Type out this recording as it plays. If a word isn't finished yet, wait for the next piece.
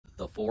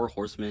The 4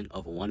 horsemen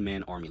of a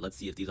one-man army. Let's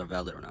see if these are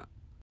valid or not.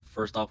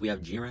 First off, we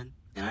have Jiren,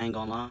 and I ain't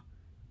gonna lie,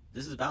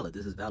 this is valid.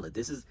 This is valid.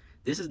 This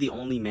is the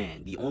only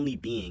man, the only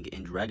being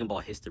in Dragon Ball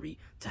history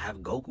to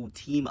have Goku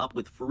team up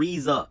with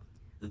Frieza.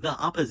 The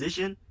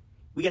opposition,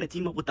 we gotta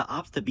team up with the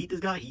ops to beat this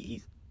guy.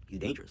 He's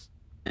dangerous.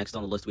 Next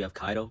on the list we have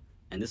Kaido,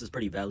 and this is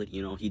pretty valid.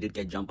 You know, he did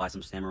get jumped by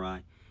some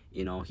samurai.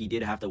 You know, he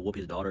did have to whoop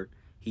his daughter.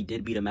 He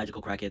did beat a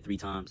magical crackhead 3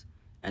 times.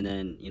 And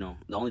then, you know,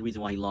 the only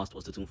reason why he lost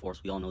was to Toon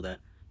Force. We all know that.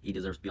 He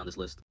deserves to be on this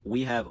list.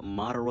 We have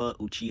Madara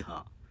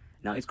Uchiha.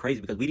 Now, it's crazy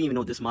because we didn't even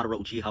know this Madara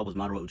Uchiha was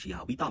Madara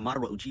Uchiha. We thought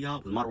Madara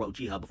Uchiha was Madara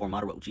Uchiha before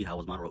Madara Uchiha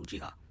was Madara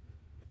Uchiha.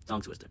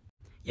 Tongue twister.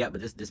 Yeah,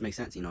 but this makes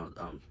sense, you know.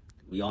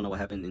 We all know what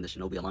happened in the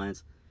Shinobi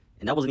Alliance.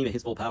 And that wasn't even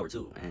his full power,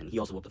 too. And he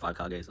also whooped the 5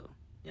 Kage, so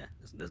yeah,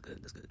 that's good.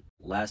 That's good.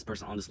 Last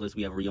person on this list,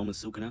 we have Ryoma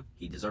Sukuna.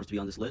 He deserves to be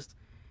on this list.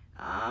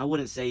 I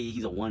wouldn't say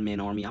he's a one-man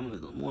army.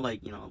 I'm more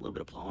like, you know, a little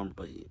bit of plot armor,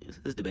 but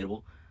it's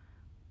debatable.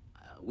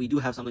 We do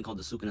have something called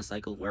the Sukuna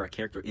cycle, where a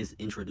character is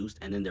introduced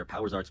and then their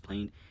powers are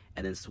explained,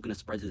 and then Sukuna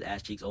spreads his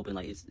ass cheeks open.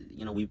 Like, it's,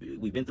 you know,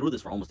 we've been through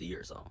this for almost a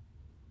year, so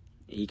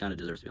he kind of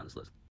deserves to be on this list.